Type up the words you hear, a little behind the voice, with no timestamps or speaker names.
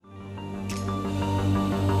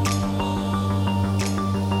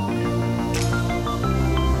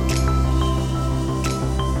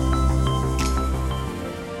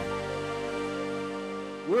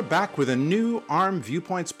back with a new Arm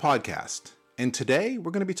Viewpoints podcast. And today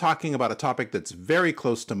we're going to be talking about a topic that's very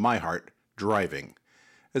close to my heart, driving.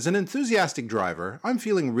 As an enthusiastic driver, I'm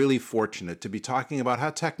feeling really fortunate to be talking about how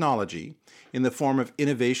technology, in the form of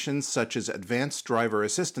innovations such as Advanced Driver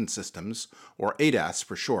Assistance Systems, or ADAS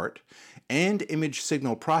for short, and image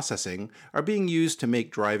signal processing are being used to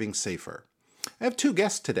make driving safer. I have two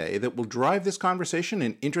guests today that will drive this conversation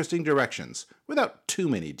in interesting directions without too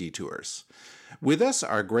many detours. With us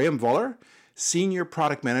are Graeme Voller, Senior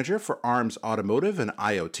Product Manager for Arm's Automotive and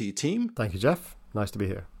IoT team. Thank you, Geoff. Nice to be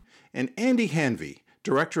here. And Andy Hanvey,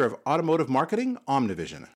 Director of Automotive Marketing,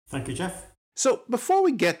 OMNIVISION. Thank you, Geoff. So before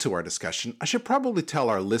we get to our discussion, I should probably tell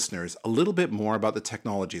our listeners a little bit more about the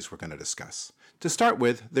technologies we're going to discuss. To start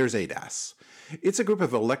with, there's ADAS. It's a group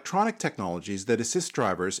of electronic technologies that assist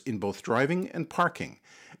drivers in both driving and parking.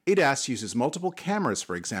 ADAS uses multiple cameras,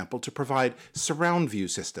 for example, to provide surround view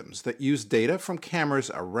systems that use data from cameras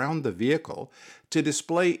around the vehicle to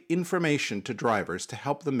display information to drivers to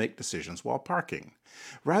help them make decisions while parking.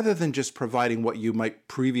 Rather than just providing what you might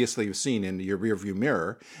previously have seen in your rearview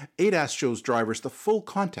mirror, ADAS shows drivers the full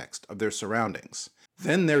context of their surroundings.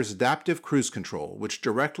 Then there's adaptive cruise control, which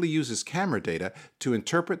directly uses camera data to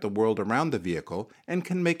interpret the world around the vehicle and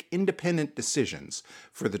can make independent decisions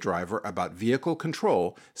for the driver about vehicle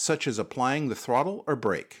control, such as applying the throttle or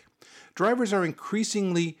brake. Drivers are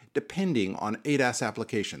increasingly depending on ADAS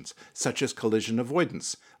applications, such as collision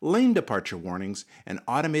avoidance, lane departure warnings, and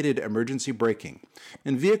automated emergency braking.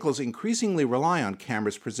 And vehicles increasingly rely on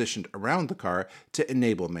cameras positioned around the car to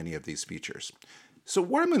enable many of these features. So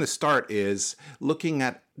where I'm going to start is looking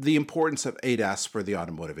at the importance of ADAS for the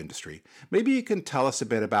automotive industry. Maybe you can tell us a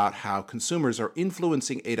bit about how consumers are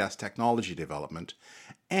influencing ADAS technology development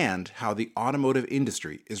and how the automotive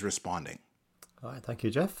industry is responding. All right, thank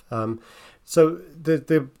you, Geoff. So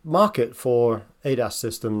the market for ADAS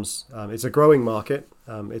systems, it's a growing market.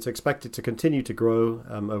 It's expected to continue to grow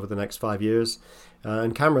over the next 5 years.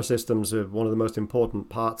 And camera systems are one of the most important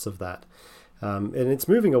parts of that. And it's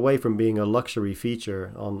moving away from being a luxury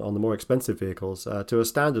feature on the more expensive vehicles to a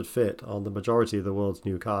standard fit on the majority of the world's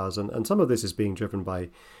new cars. And some of this is being driven by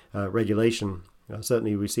regulation.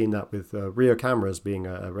 Certainly, we've seen that with rear cameras being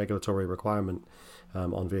a regulatory requirement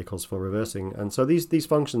on vehicles for reversing. And so these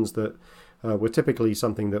functions that were typically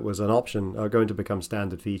something that was an option are going to become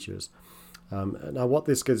standard features. Now, what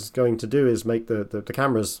this is going to do is make the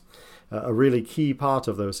cameras a really key part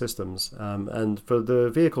of those systems. And for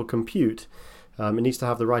the vehicle compute, it needs to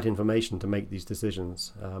have the right information to make these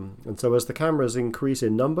decisions. And so as the cameras increase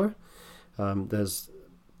in number, there's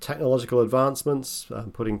technological advancements,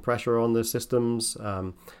 putting pressure on the systems,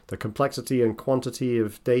 the complexity and quantity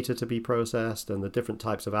of data to be processed, and the different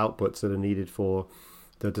types of outputs that are needed for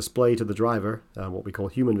the display to the driver, what we call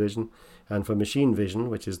human vision, and for machine vision,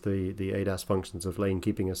 which is the ADAS functions of lane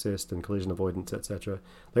keeping assist and collision avoidance, etc.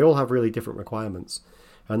 They all have really different requirements.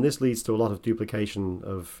 And this leads to a lot of duplication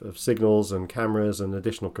of signals and cameras and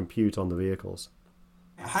additional compute on the vehicles.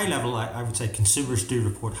 At a high level, I would say consumers do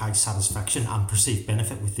report high satisfaction and perceived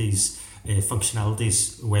benefit with these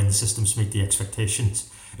functionalities when the systems meet the expectations.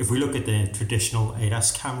 If we look at the traditional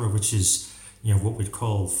ADAS camera, which is what we'd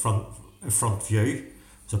call front view,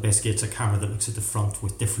 so basically it's a camera that looks at the front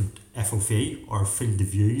with different FOV or field of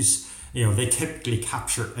views. They typically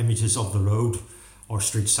capture images of the road or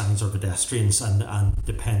street signs or pedestrians, and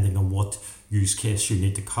depending on what use case you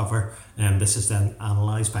need to cover, this is then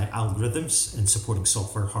analysed by algorithms in supporting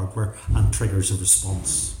software, hardware, and triggers a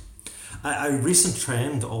response. A recent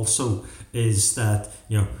trend also is that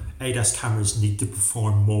ADAS cameras need to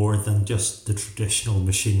perform more than just the traditional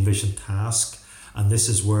machine vision task. And this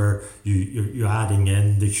is where you're adding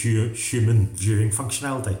in the human viewing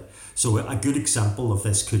functionality. So a good example of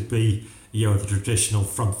this could be, the traditional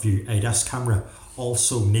front view ADAS camera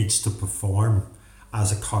also needs to perform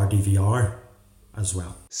as a car DVR as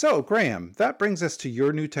well. So, Graeme, that brings us to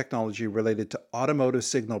your new technology related to automotive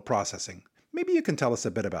signal processing. Maybe you can tell us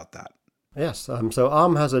a bit about that. Yes, so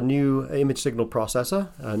Arm has a new image signal processor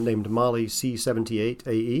named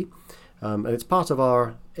Mali-C78AE. And it's part of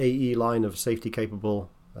our AE line of safety-capable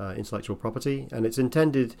intellectual property, and it's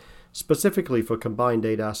intended specifically for combined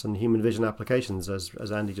ADAS and human vision applications,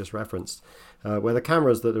 as Andy just referenced, where the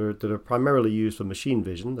cameras that are primarily used for machine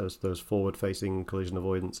vision, those forward-facing collision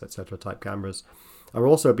avoidance, etc. type cameras, are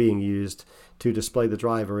also being used to display the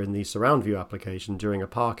driver in the surround view application during a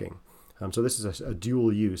parking. So this is a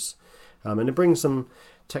dual use, and it brings some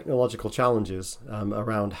technological challenges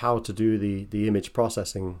around how to do the image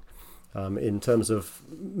processing. In terms of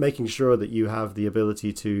making sure that you have the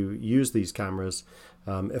ability to use these cameras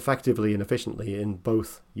effectively and efficiently in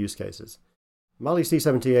both use cases.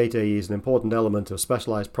 Mali-C78AE is an important element of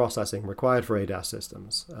specialized processing required for ADAS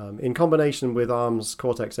systems. In combination with Arm's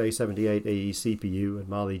Cortex-A78AE CPU and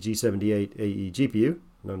Mali-G78AE GPU,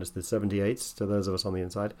 known as the 78s to those of us on the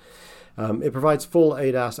inside, it provides full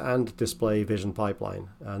ADAS and display vision pipeline.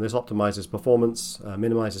 And this optimizes performance,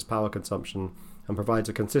 minimizes power consumption, and provides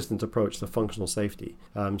a consistent approach to functional safety.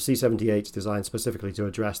 C78 is designed specifically to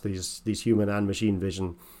address these human and machine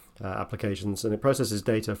vision applications, and it processes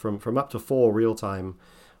data from up to 4 real-time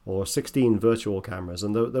or 16 virtual cameras,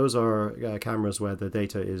 and those are cameras where the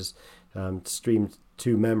data is streamed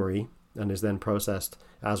to memory and is then processed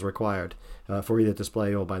as required for either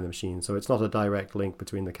display or by the machine. So it's not a direct link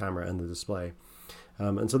between the camera and the display.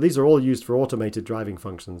 And so these are all used for automated driving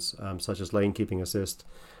functions, such as lane keeping assist,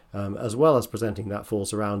 as well as presenting that full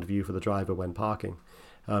surround view for the driver when parking.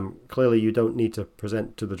 Clearly, you don't need to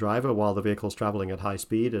present to the driver while the vehicle's traveling at high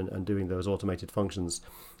speed and doing those automated functions,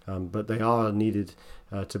 but they are needed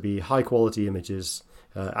to be high-quality images,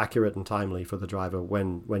 accurate and timely for the driver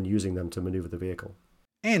when using them to maneuver the vehicle.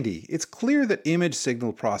 Andy, it's clear that image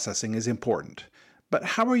signal processing is important, but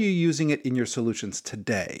how are you using it in your solutions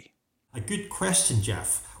today? A good question,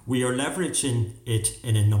 Geoff. We are leveraging it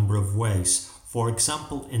in a number of ways. For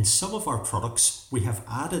example, in some of our products, we have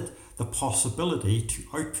added the possibility to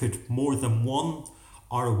output more than one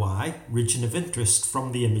ROI, region of interest,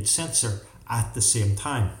 from the image sensor at the same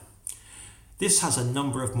time. This has a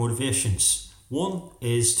number of motivations. One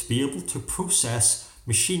is to be able to process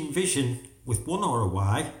machine vision with one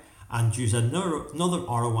ROI and use another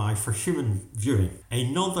ROI for human viewing.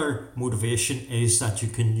 Another motivation is that you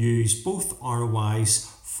can use both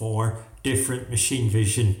ROIs for different machine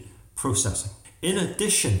vision processing. In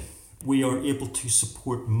addition, we are able to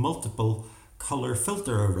support multiple color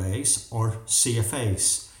filter arrays, or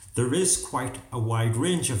CFAs. There is quite a wide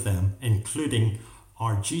range of them, including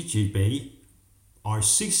RGGB,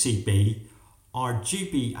 RCCB,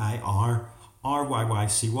 RGBIR,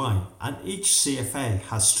 RYYCY, and each CFA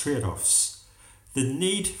has trade-offs. The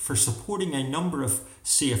need for supporting a number of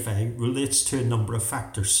CFA relates to a number of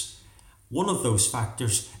factors. One of those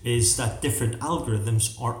factors is that different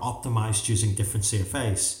algorithms are optimized using different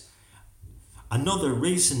CFAs. Another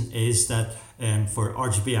reason is that for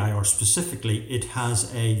RGBIR specifically, it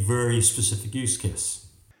has a very specific use case.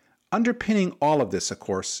 Underpinning all of this, of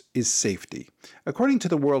course, is safety. According to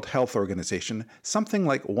the World Health Organization, something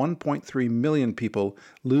like 1.3 million people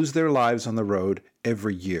lose their lives on the road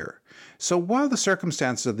every year. So while the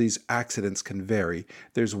circumstances of these accidents can vary,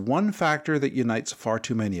 there's one factor that unites far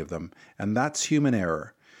too many of them, and that's human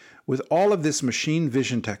error. With all of this machine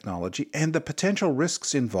vision technology and the potential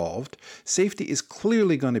risks involved, safety is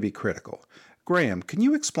clearly going to be critical. Graeme, can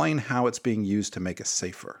you explain how it's being used to make us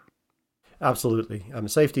safer? Absolutely.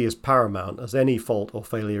 Safety is paramount, as any fault or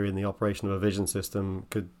failure in the operation of a vision system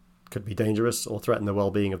could be dangerous or threaten the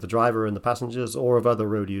well-being of the driver and the passengers, or of other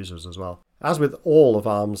road users as well. As with all of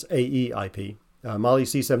Arm's AE IP,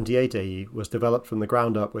 Mali-C78AE was developed from the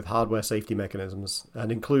ground up with hardware safety mechanisms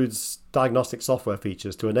and includes diagnostic software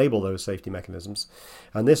features to enable those safety mechanisms.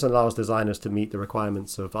 And this allows designers to meet the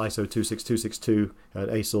requirements of ISO 26262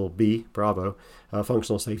 ASIL B, Bravo,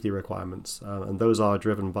 functional safety requirements. And those are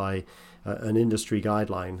driven by an industry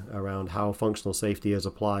guideline around how functional safety is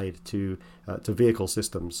applied to vehicle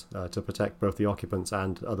systems to protect both the occupants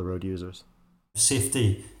and other road users.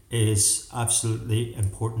 Safety is absolutely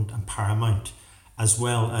important and paramount, as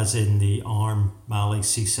well as in the Arm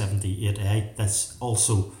Mali-C78AE. That's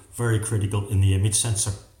also very critical in the image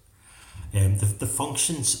sensor. The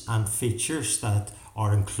functions and features that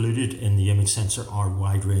are included in the image sensor are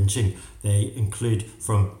wide-ranging. They include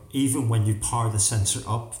from even when you power the sensor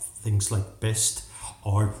up, things like BIST,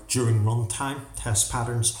 or during runtime, test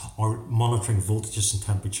patterns, or monitoring voltages and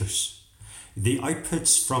temperatures. The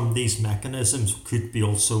outputs from these mechanisms could be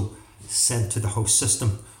also sent to the host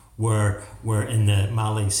system, where in the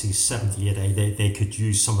Mali-C78AE they could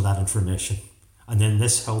use some of that information. And then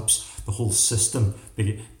this helps the whole system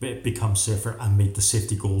become safer and meet the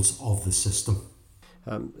safety goals of the system.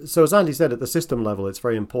 So as Andy said, at the system level, it's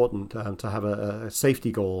very important to have a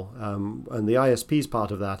safety goal. And the ISP's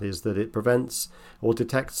part of that is that it prevents or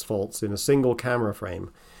detects faults in a single camera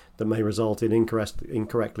frame that may result in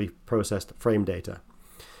incorrectly processed frame data.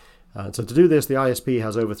 So to do this, the ISP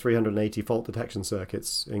has over 380 fault detection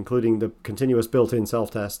circuits, including the continuous built-in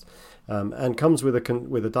self-test, and comes with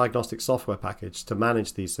a diagnostic software package to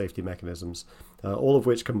manage these safety mechanisms, all of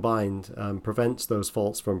which combined prevents those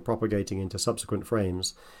faults from propagating into subsequent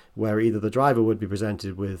frames, where either the driver would be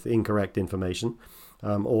presented with incorrect information,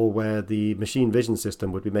 or where the machine vision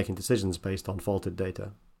system would be making decisions based on faulted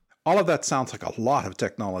data. All of that sounds like a lot of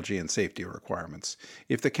technology and safety requirements.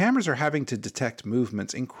 If the cameras are having to detect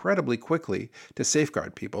movements incredibly quickly to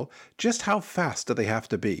safeguard people, just how fast do they have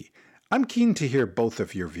to be? I'm keen to hear both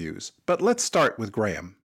of your views, but let's start with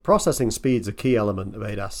Graeme. Processing speed's a key element of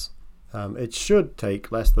ADAS. It should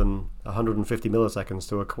take less than 150 milliseconds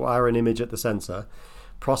to acquire an image at the sensor,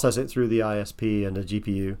 process it through the ISP and a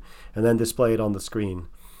GPU, and then display it on the screen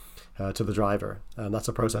to the driver. That's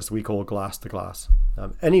a process we call glass to glass.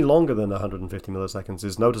 Any longer than 150 milliseconds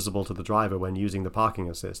is noticeable to the driver when using the parking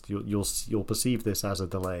assist. You'll perceive this as a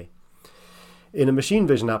delay. In a machine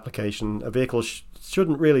vision application, a vehicle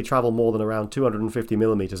shouldn't really travel more than around 250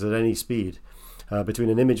 millimeters at any speed between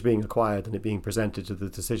an image being acquired and it being presented to the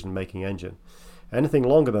decision-making engine. Anything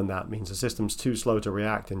longer than that means the system's too slow to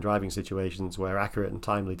react in driving situations where accurate and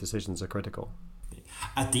timely decisions are critical.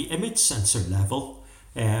 At the image sensor level,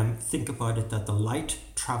 think about it that the light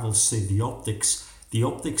travels through the optics. The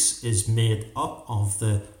optics is made up of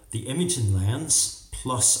the imaging lens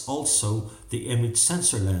plus also the image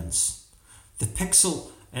sensor lens. The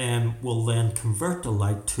pixel will then convert the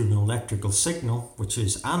light to an electrical signal, which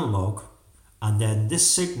is analog, and then this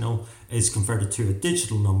signal is converted to a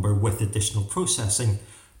digital number with additional processing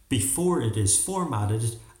before it is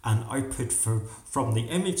formatted and output from the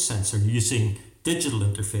image sensor using digital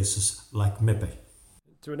interfaces like MIPI.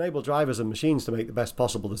 To enable drivers and machines to make the best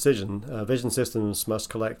possible decision, vision systems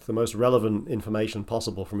must collect the most relevant information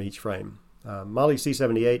possible from each frame.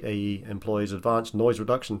 Mali-C78AE employs advanced noise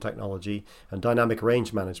reduction technology and dynamic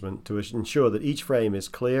range management to ensure that each frame is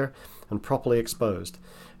clear and properly exposed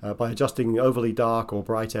by adjusting overly dark or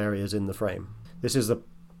bright areas in the frame. This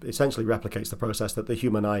essentially replicates the process that the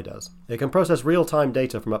human eye does. It can process real-time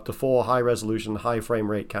data from up to 4 high-resolution,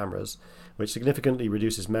 high-frame-rate cameras, which significantly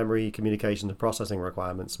reduces memory, communication, and processing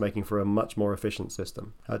requirements, making for a much more efficient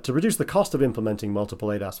system. To reduce the cost of implementing multiple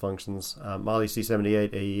ADAS functions,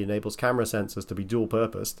 Mali-C78AE enables camera sensors to be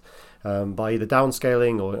dual-purposed by either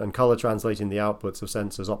downscaling and color translating the outputs of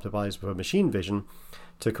sensors optimized for machine vision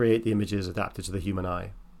to create the images adapted to the human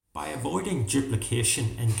eye. By avoiding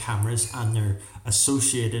duplication in cameras and their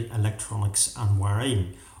associated electronics and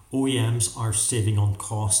wiring, OEMs are saving on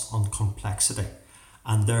cost and complexity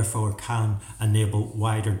and therefore can enable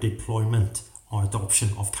wider deployment or adoption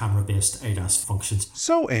of camera-based ADAS functions.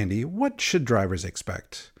 So Andy, what should drivers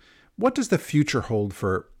expect? What does the future hold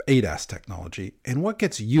for ADAS technology, and what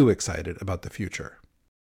gets you excited about the future?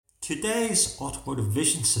 Today's automotive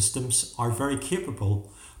vision systems are very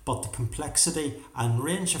capable, but the complexity and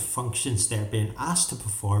range of functions they're being asked to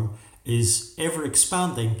perform is ever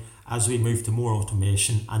expanding as we move to more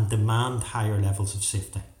automation and demand higher levels of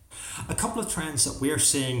safety. A couple of trends that we are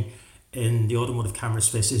seeing in the automotive camera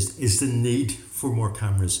space is the need for more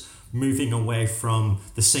cameras, moving away from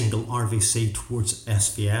the single RVC towards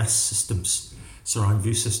SVS systems, surround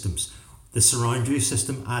view systems. The surround view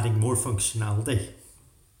system adding more functionality,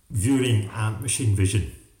 viewing and machine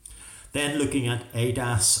vision. Then looking at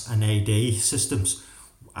ADAS and AD systems,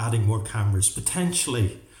 adding more cameras,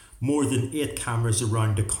 potentially more than 8 cameras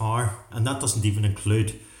around the car, and that doesn't even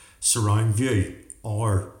include surround view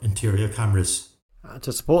or interior cameras.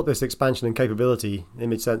 To support this expansion in capability,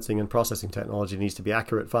 image sensing and processing technology needs to be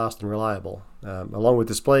accurate, fast and reliable. Along with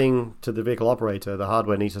displaying to the vehicle operator, the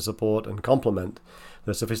hardware needs to support and complement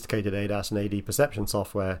the sophisticated ADAS and AD perception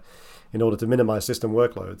software in order to minimize system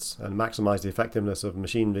workloads and maximize the effectiveness of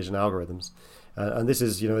machine vision algorithms. And this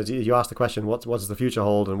is, you asked the question, what does the future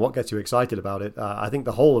hold and what gets you excited about it? I think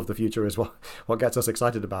the whole of the future is what gets us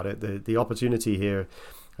excited about it. The opportunity here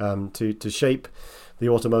to shape the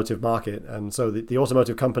automotive market. And so the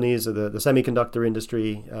automotive companies, the semiconductor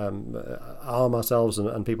industry, Arm ourselves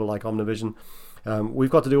and people like OMNIVISION, we've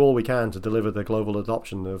got to do all we can to deliver the global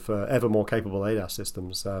adoption of ever more capable ADAS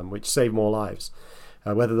systems, which save more lives,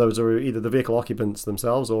 whether those are either the vehicle occupants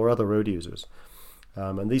themselves or other road users.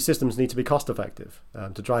 And these systems need to be cost effective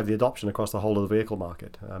to drive the adoption across the whole of the vehicle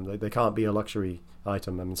market. They can't be a luxury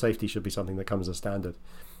item. I mean, safety should be something that comes as standard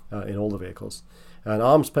in all the vehicles. And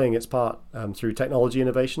Arm's playing its part through technology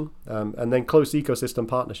innovation and then close ecosystem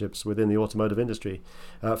partnerships within the automotive industry,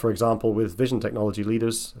 for example, with vision technology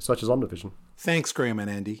leaders such as OMNIVISION. Thanks, Graeme and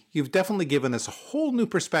Andy. You've definitely given us a whole new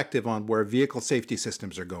perspective on where vehicle safety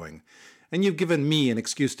systems are going. And you've given me an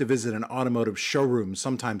excuse to visit an automotive showroom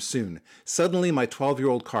sometime soon. Suddenly, my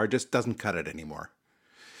 12-year-old car just doesn't cut it anymore.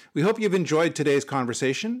 We hope you've enjoyed today's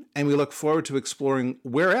conversation, and we look forward to exploring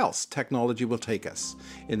where else technology will take us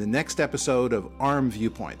in the next episode of ARM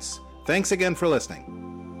Viewpoints. Thanks again for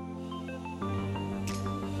listening.